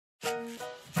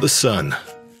The sun.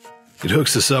 It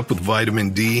hooks us up with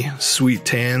vitamin D, sweet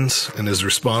tans, and is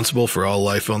responsible for all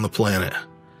life on the planet.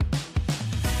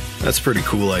 That's pretty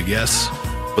cool, I guess,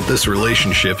 but this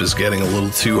relationship is getting a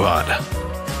little too hot.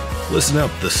 Listen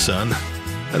up, the sun.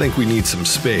 I think we need some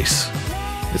space.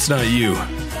 It's not you,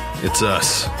 it's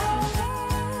us.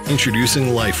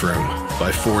 Introducing LIFEROOM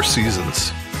by Four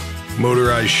Seasons.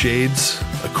 Motorized shades,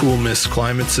 a cool mist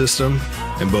climate system,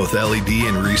 and both LED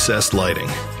and recessed lighting.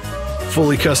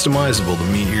 Fully customizable to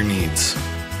meet your needs.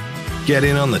 Get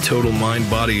in on the total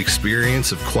mind-body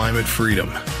experience of climate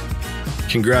freedom.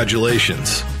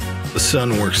 Congratulations, the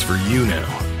sun works for you now.